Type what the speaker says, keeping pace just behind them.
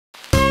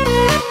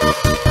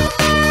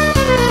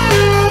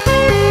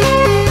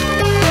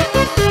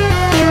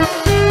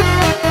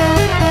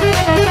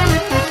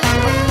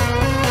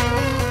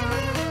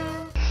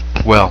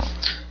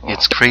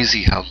It's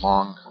crazy how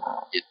long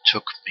it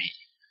took me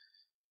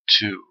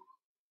to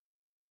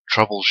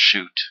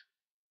troubleshoot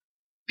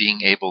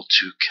being able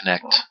to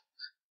connect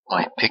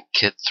my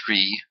PicKit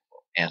 3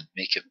 and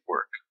make it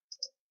work.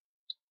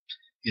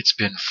 It's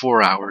been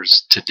 4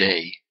 hours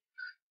today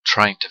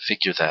trying to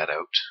figure that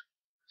out,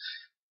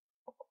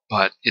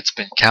 but it's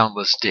been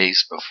countless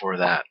days before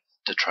that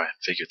to try and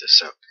figure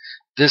this out.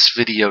 This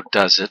video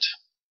does it,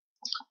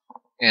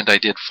 and I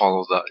did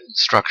follow the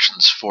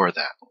instructions for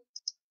that.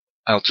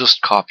 I'll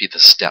just copy the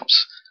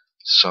steps,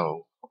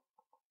 so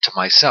to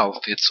myself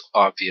it's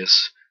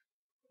obvious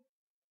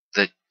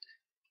that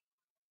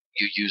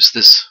you use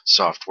this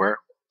software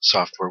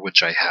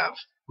which I have,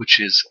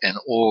 which is an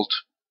old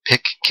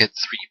PicKit 3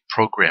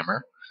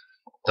 programmer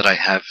that I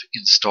have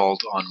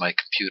installed on my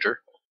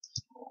computer.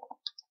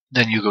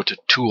 Then you go to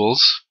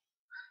Tools,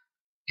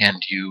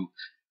 and you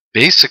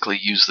basically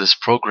use this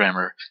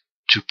programmer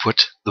to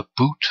put the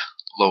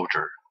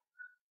bootloader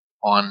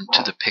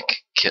onto the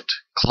PicKit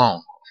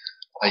clone.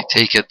 I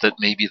take it that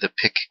maybe the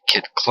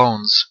PicKit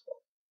clones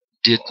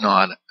did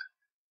not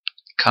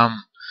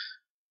come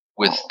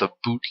with the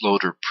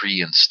bootloader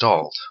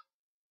pre-installed.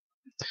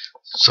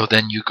 So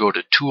then you go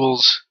to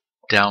Tools,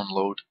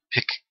 download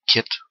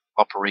PicKit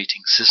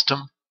operating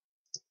system,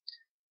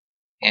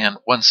 and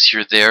once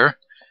you're there,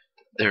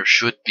 there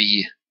should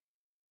be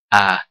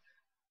a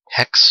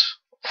hex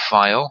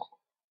file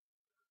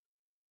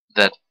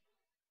that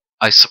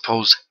I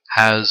suppose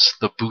has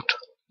the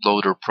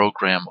bootloader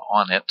program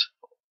on it.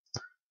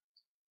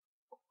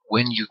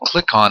 When you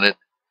click on it,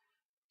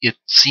 it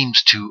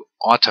seems to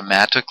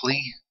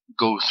automatically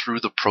go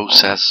through the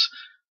process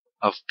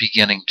of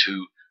beginning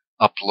to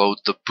upload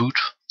the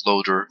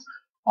bootloader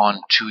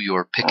onto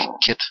your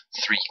PicKit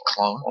 3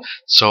 clone.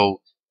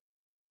 So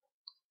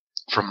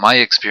from my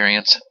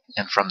experience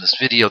and from this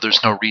video,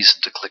 there's no reason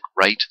to click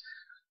right.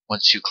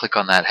 Once you click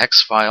on that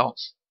hex file,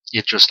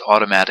 it just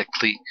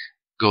automatically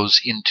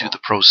goes into the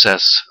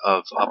process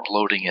of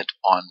uploading it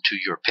onto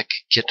your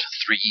PicKit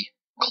 3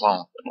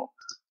 clone.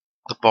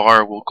 The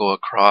bar will go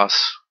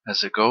across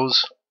as it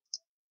goes,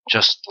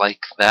 just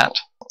like that.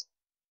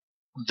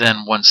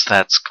 Then once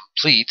that's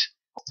complete,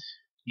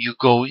 you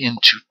go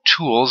into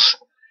Tools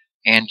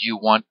and you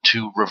want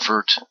to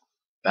revert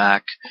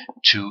back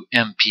to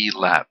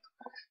MPLab,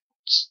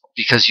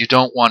 because you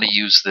don't want to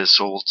use this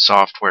old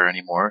software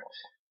anymore.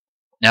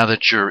 Now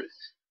that your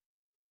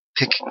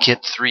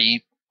PicKit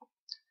 3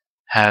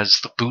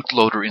 has the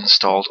bootloader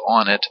installed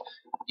on it,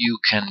 you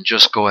can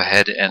just go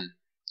ahead and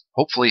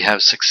hopefully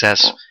have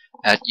success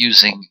at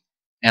using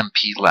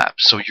MPLab.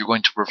 So you're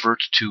going to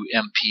revert to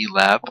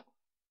MPLab.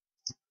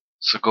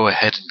 So go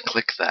ahead and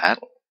click that.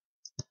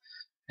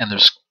 And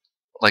there's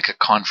like a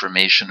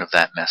confirmation of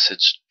that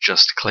message.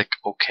 Just click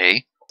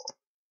OK.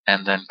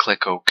 And then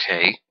click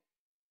OK.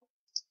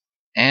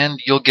 And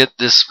you'll get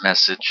this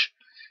message.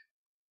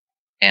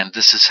 And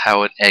this is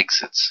how it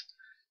exits.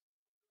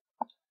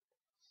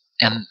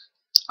 And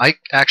I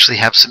actually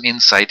have some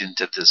insight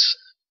into this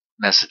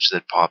message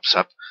that pops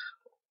up,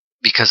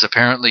 because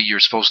apparently you're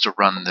supposed to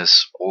run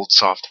this old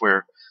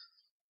software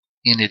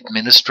in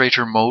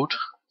administrator mode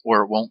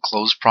or it won't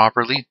close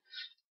properly.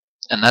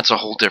 And that's a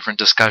whole different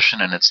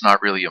discussion, and it's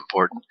not really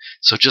important.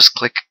 So just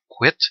click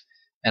quit,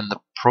 and the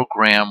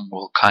program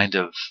will kind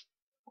of,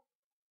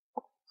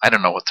 I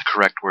don't know what the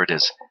correct word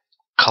is,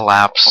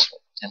 collapse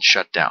and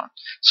shut down.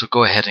 So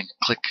go ahead and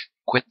click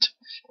quit,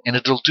 and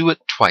it'll do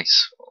it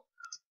twice.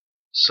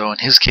 So in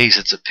his case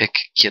it's a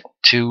PicKit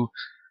 2,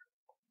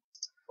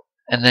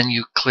 and then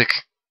you click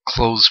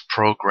close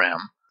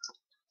program,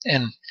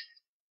 and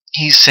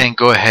he's saying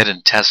go ahead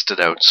and test it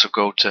out. So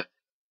go to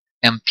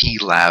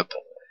MPLab,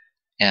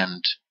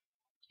 and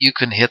you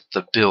can hit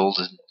the build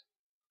and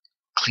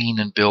clean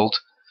and build,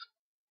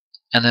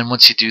 and then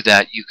once you do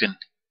that you can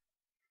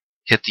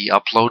hit the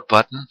upload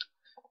button,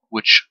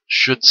 which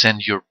should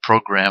send your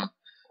program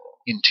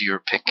into your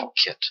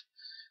PicKit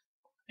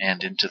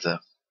and into the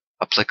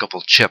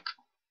applicable chip.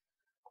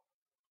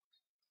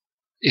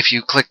 If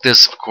you click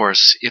this, of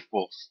course, it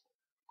will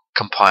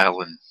compile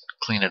and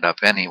clean it up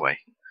anyway.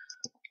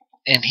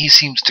 And he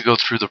seems to go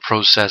through the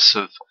process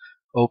of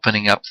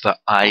opening up the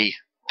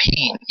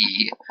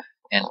IPE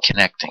and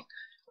connecting.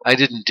 I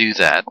didn't do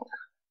that,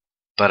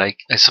 but I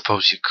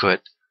suppose you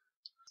could.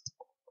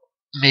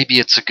 Maybe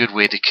it's a good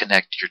way to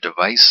connect your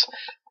device.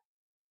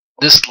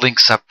 This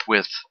links up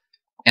with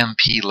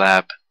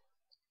MPLab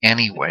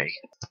anyway.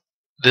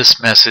 This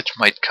message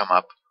might come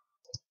up.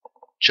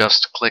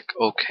 Just click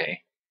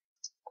OK.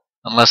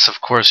 Unless, of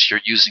course, you're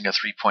using a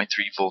 3.3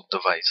 volt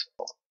device.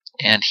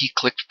 And he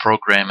clicked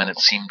program and it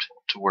seemed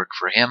to work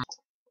for him.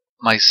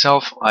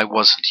 Myself, I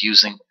wasn't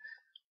using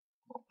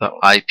the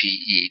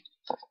IPE,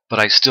 but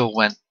I still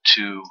went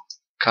to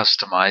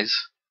customize.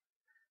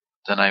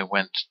 Then I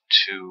went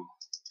to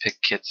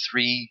PicKit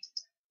 3,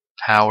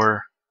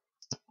 power,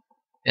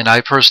 and I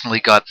personally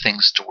got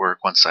things to work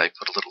once I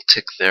put a little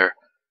tick there,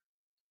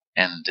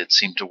 and it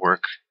seemed to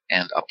work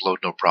and upload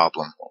no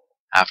problem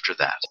after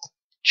that.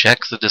 Check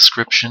the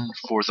description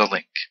for the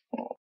link.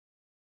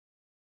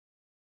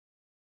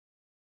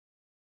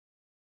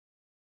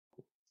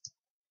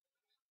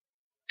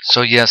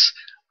 So yes,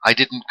 I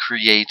didn't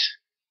create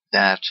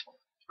that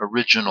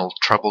original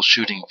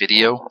troubleshooting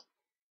video.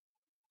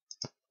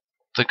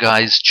 The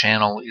guy's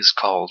channel is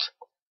called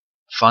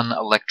Fun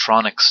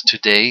Electronics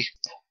Today.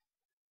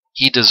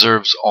 He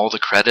deserves all the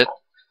credit.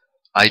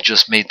 I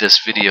just made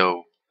this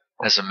video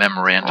as a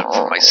memorandum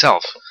for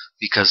myself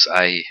because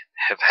I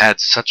have had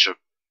such a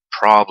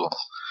problem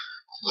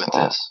with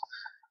this.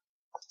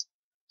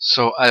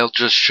 So I'll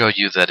just show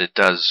you that it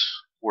does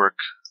work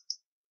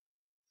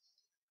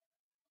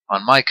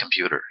on my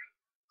computer.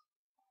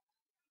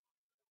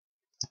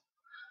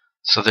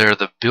 So there,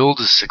 the build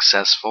is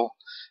successful,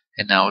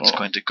 and now it's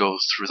going to go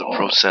through the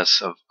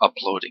process of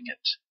uploading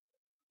it.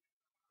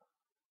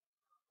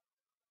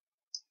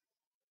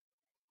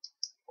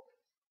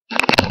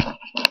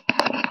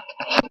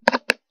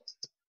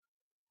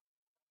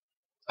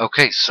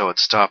 Okay, so it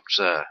stopped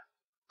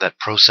that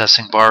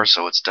processing bar,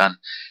 so it's done,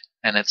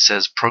 and it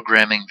says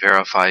programming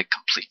verify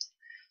complete.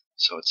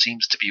 So it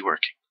seems to be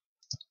working.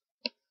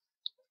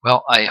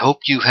 Well, I hope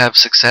you have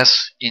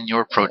success in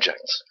your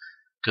projects.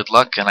 Good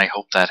luck, and I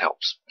hope that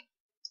helps.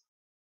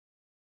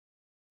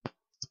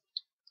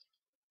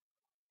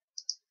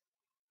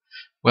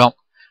 Well,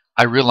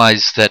 I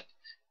realize that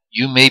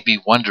you may be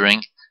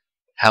wondering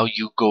how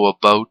you go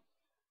about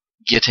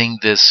getting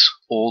this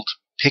old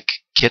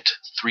PickKit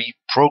 3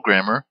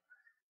 programmer,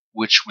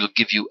 which will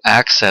give you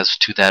access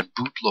to that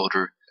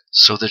bootloader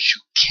so that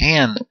you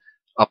can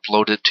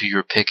upload it to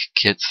your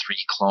PickKit 3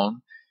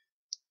 clone.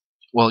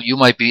 Well, you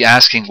might be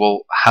asking,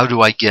 well, how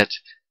do I get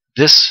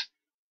this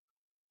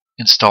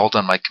installed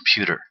on my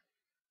computer?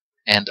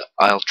 And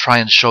I'll try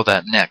and show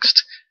that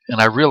next. And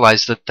I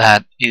realize that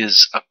that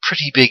is a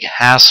pretty big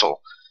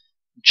hassle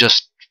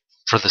just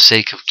for the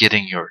sake of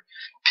getting your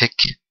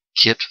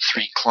PickKit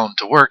 3 clone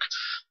to work,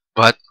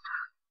 but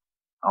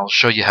I'll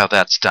show you how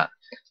that's done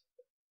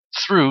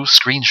through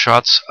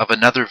screenshots of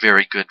another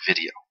very good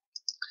video.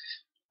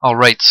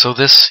 Alright, so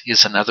this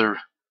is another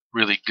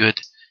really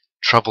good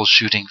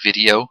troubleshooting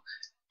video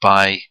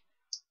by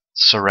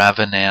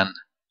Saravanan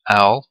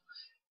Al,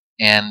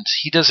 and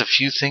he does a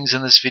few things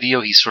in this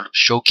video. He sort of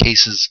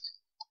showcases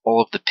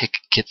all of the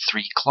PickKit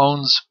 3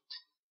 clones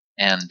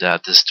and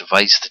this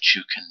device that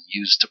you can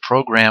use to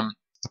program.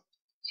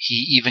 He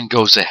even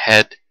goes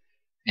ahead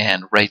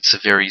and writes a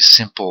very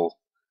simple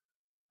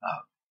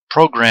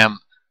program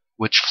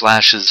which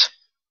flashes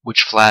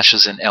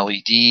an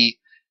LED,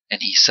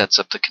 and he sets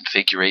up the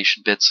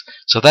configuration bits.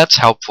 So that's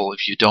helpful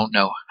if you don't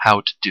know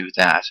how to do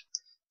that.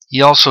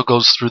 He also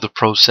goes through the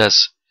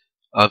process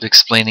of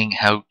explaining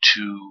how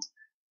to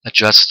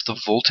adjust the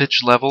voltage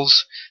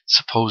levels,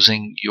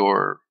 supposing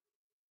your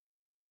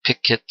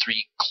PickKit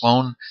 3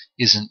 clone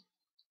isn't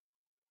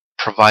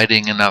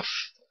providing enough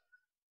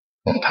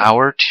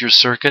power to your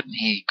circuit, and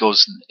he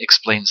goes and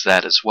explains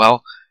that as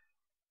well.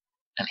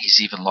 And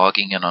he's even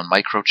logging in on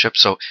microchip.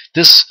 So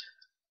this,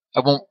 I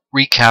won't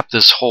recap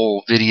this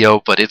whole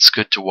video, but it's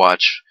good to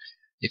watch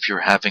if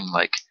you're having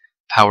like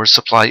power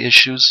supply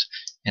issues,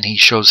 and he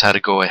shows how to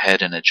go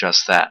ahead and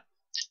adjust that.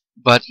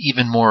 But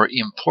even more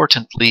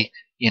importantly,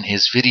 in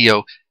his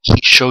video, he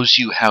shows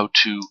you how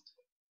to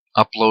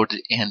upload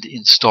and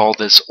install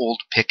this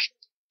old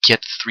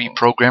PickKit 3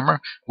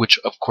 programmer, which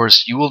of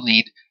course you will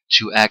need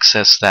to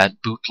access that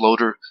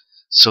bootloader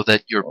so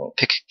that your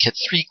PickKit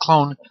 3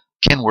 clone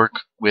can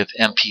work with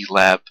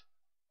MPLAB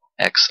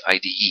X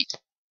IDE.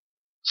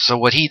 So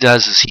what he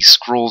does is he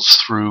scrolls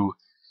through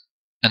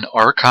an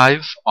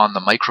archive on the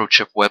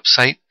microchip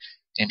website,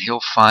 and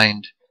he'll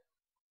find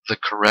the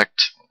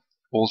correct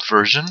old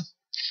version.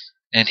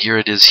 And here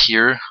it is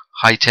here,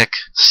 High-Tech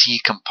C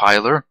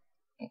compiler.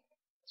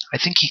 I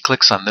think he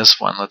clicks on this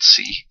one. Let's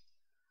see.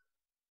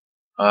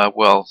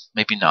 Well,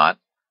 maybe not.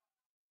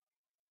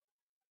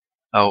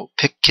 Oh,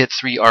 PickKit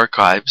 3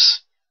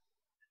 archives.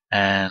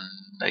 And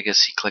I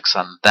guess he clicks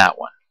on that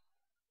one.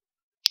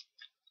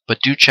 But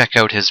do check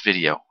out his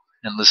video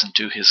and listen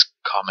to his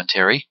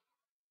commentary.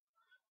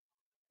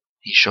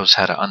 He shows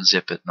how to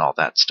unzip it and all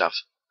that stuff.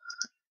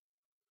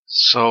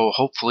 So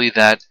hopefully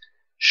that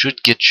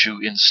should get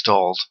you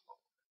installed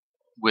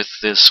with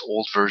this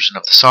old version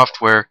of the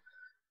software,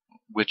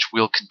 which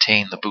will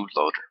contain the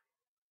bootloader.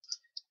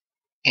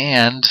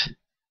 And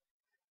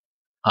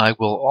I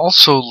will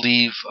also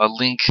leave a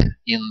link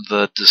in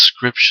the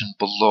description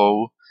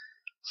below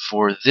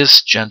for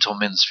this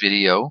gentleman's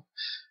video,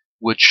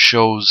 which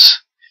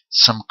shows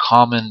some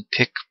common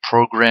PIC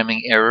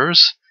programming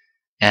errors,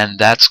 and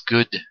that's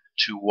good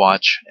to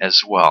watch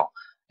as well.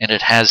 And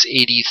it has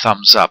 80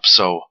 thumbs up,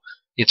 so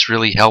it's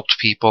really helped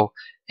people.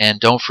 And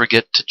don't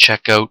forget to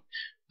check out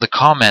the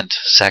comment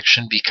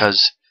section,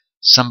 because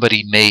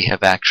somebody may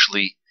have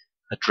actually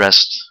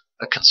addressed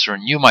a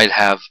concern you might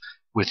have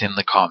within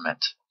the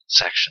comment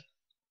section.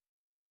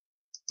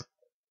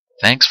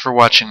 Thanks for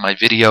watching my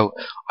video.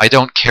 I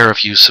don't care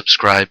if you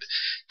subscribe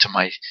to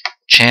my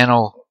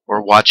channel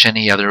or watch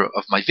any other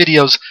of my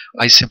videos.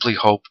 I simply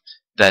hope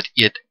that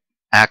it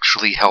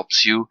actually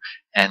helps you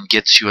and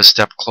gets you a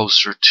step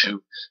closer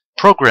to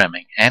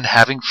programming and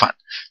having fun.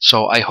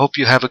 So I hope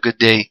you have a good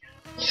day.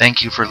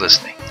 Thank you for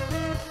listening.